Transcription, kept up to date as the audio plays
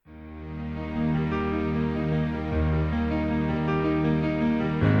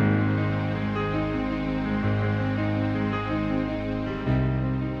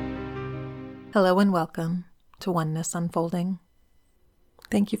Hello and welcome to Oneness Unfolding.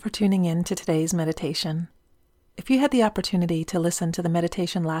 Thank you for tuning in to today's meditation. If you had the opportunity to listen to the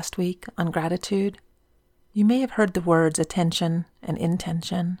meditation last week on gratitude, you may have heard the words attention and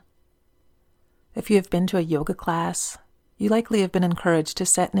intention. If you have been to a yoga class, you likely have been encouraged to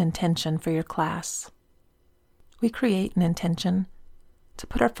set an intention for your class. We create an intention to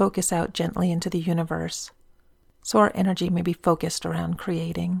put our focus out gently into the universe, so our energy may be focused around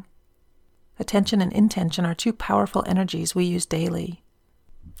creating. Attention and intention are two powerful energies we use daily.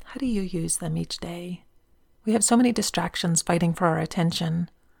 How do you use them each day? We have so many distractions fighting for our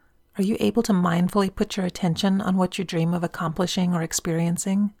attention. Are you able to mindfully put your attention on what you dream of accomplishing or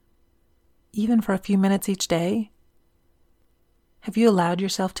experiencing, even for a few minutes each day? Have you allowed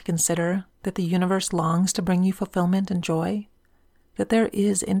yourself to consider that the universe longs to bring you fulfillment and joy? That there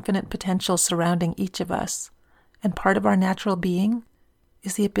is infinite potential surrounding each of us, and part of our natural being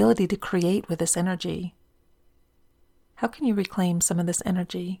is the ability to create with this energy. How can you reclaim some of this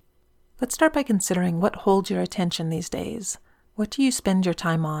energy? Let's start by considering what holds your attention these days. What do you spend your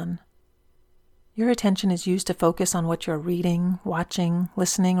time on? Your attention is used to focus on what you're reading, watching,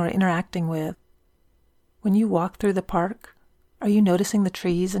 listening, or interacting with. When you walk through the park, are you noticing the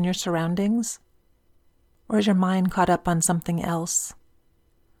trees and your surroundings? Or is your mind caught up on something else?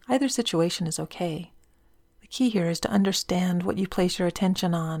 Either situation is okay. The key here is to understand what you place your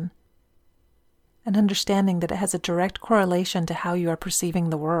attention on, and understanding that it has a direct correlation to how you are perceiving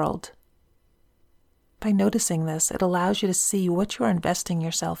the world. By noticing this, it allows you to see what you are investing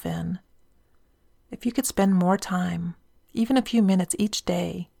yourself in. If you could spend more time, even a few minutes each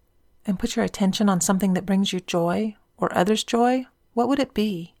day, and put your attention on something that brings you joy or others joy, what would it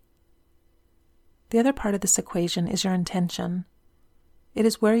be? The other part of this equation is your intention. It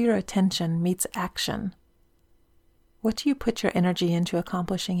is where your attention meets action. What do you put your energy into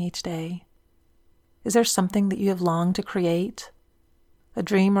accomplishing each day? Is there something that you have longed to create? A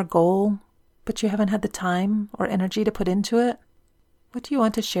dream or goal, but you haven't had the time or energy to put into it? What do you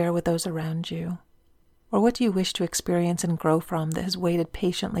want to share with those around you? Or what do you wish to experience and grow from that has waited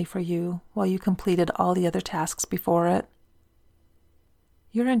patiently for you while you completed all the other tasks before it?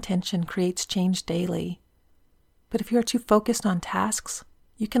 Your intention creates change daily, but if you are too focused on tasks,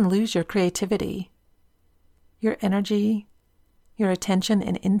 you can lose your creativity. Your energy, your attention,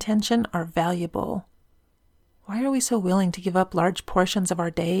 and intention are valuable. Why are we so willing to give up large portions of our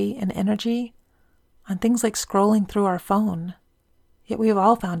day and energy on things like scrolling through our phone? Yet we have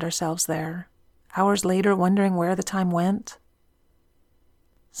all found ourselves there, hours later wondering where the time went.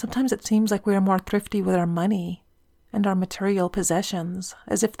 Sometimes it seems like we are more thrifty with our money and our material possessions,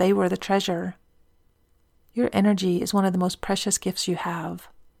 as if they were the treasure. Your energy is one of the most precious gifts you have.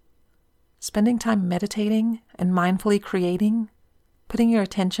 Spending time meditating and mindfully creating, putting your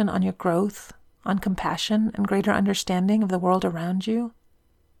attention on your growth, on compassion and greater understanding of the world around you,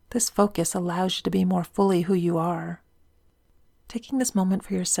 this focus allows you to be more fully who you are. Taking this moment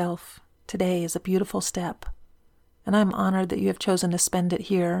for yourself today is a beautiful step, and I'm honored that you have chosen to spend it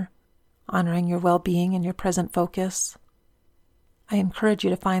here, honoring your well-being and your present focus. I encourage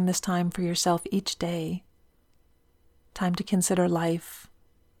you to find this time for yourself each day, time to consider life,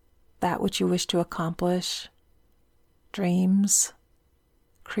 that which you wish to accomplish, dreams,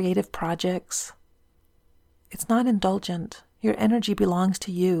 creative projects. It's not indulgent. Your energy belongs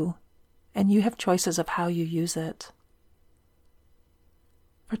to you, and you have choices of how you use it.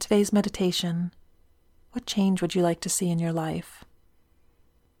 For today's meditation, what change would you like to see in your life?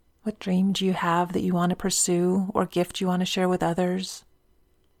 What dream do you have that you want to pursue or gift you want to share with others?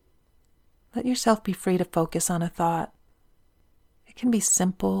 Let yourself be free to focus on a thought. It can be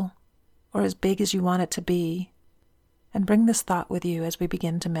simple or as big as you want it to be, and bring this thought with you as we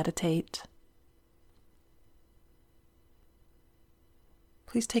begin to meditate.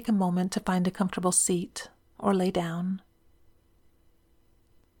 Please take a moment to find a comfortable seat or lay down.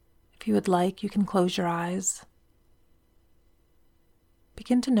 If you would like, you can close your eyes.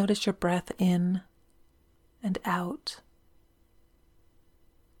 Begin to notice your breath in and out.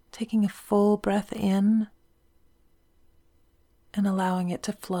 Taking a full breath in and allowing it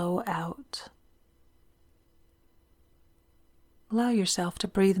to flow out. Allow yourself to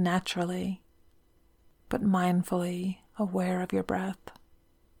breathe naturally, but mindfully aware of your breath.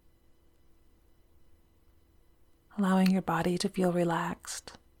 Allowing your body to feel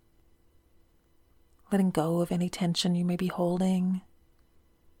relaxed, letting go of any tension you may be holding,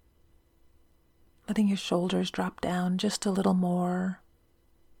 letting your shoulders drop down just a little more.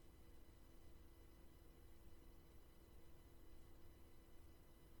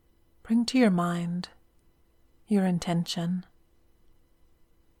 Bring to your mind your intention.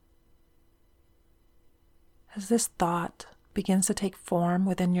 As this thought begins to take form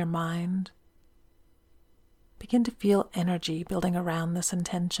within your mind, begin to feel energy building around this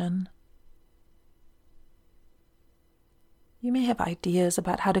intention. You may have ideas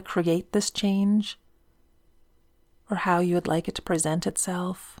about how to create this change or how you would like it to present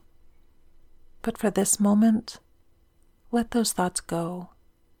itself, but for this moment, let those thoughts go.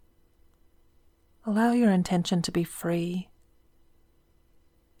 Allow your intention to be free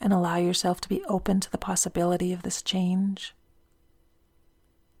and allow yourself to be open to the possibility of this change.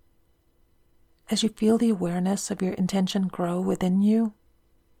 As you feel the awareness of your intention grow within you,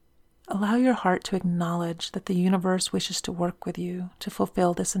 allow your heart to acknowledge that the universe wishes to work with you to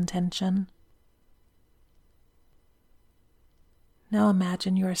fulfill this intention. Now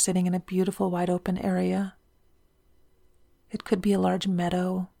imagine you are sitting in a beautiful wide open area. It could be a large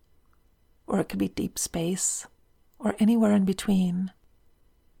meadow, or it could be deep space, or anywhere in between.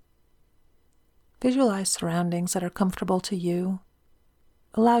 Visualize surroundings that are comfortable to you.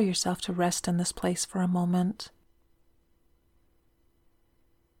 Allow yourself to rest in this place for a moment.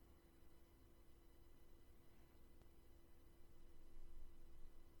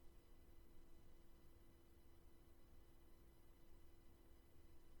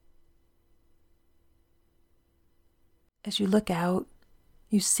 As you look out,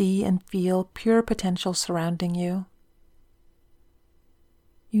 you see and feel pure potential surrounding you.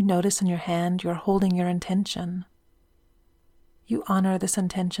 You notice in your hand you are holding your intention. You honor this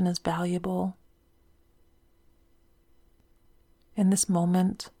intention as valuable. In this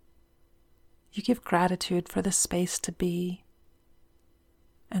moment, you give gratitude for the space to be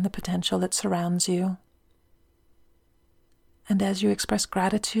and the potential that surrounds you. And as you express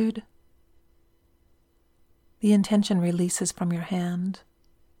gratitude, the intention releases from your hand,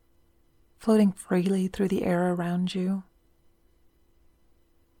 floating freely through the air around you.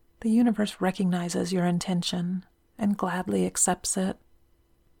 The universe recognizes your intention and gladly accepts it.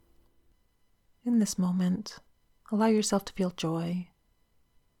 In this moment, allow yourself to feel joy,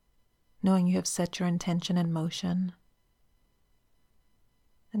 knowing you have set your intention in motion,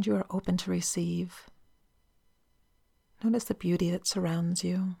 and you are open to receive. Notice the beauty that surrounds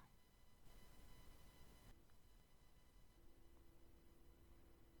you.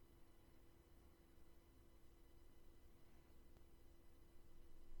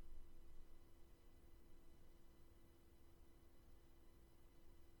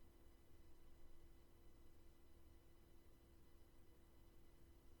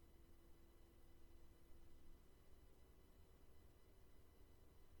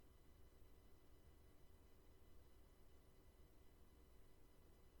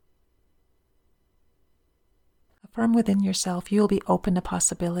 Affirm within yourself you will be open to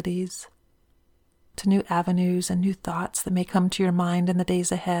possibilities, to new avenues and new thoughts that may come to your mind in the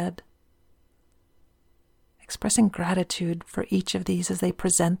days ahead. Expressing gratitude for each of these as they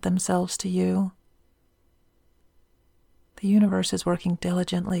present themselves to you. The universe is working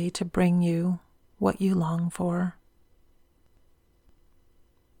diligently to bring you what you long for.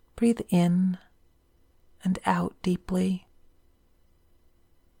 Breathe in and out deeply.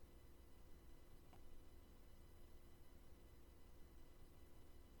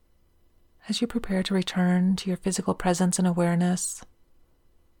 As you prepare to return to your physical presence and awareness,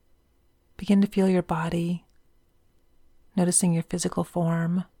 begin to feel your body, noticing your physical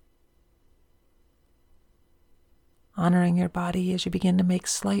form, honoring your body as you begin to make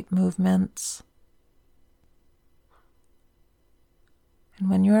slight movements. And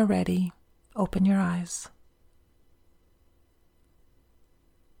when you are ready, open your eyes.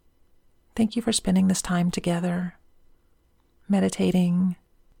 Thank you for spending this time together, meditating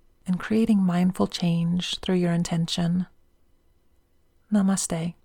and creating mindful change through your intention. Namaste.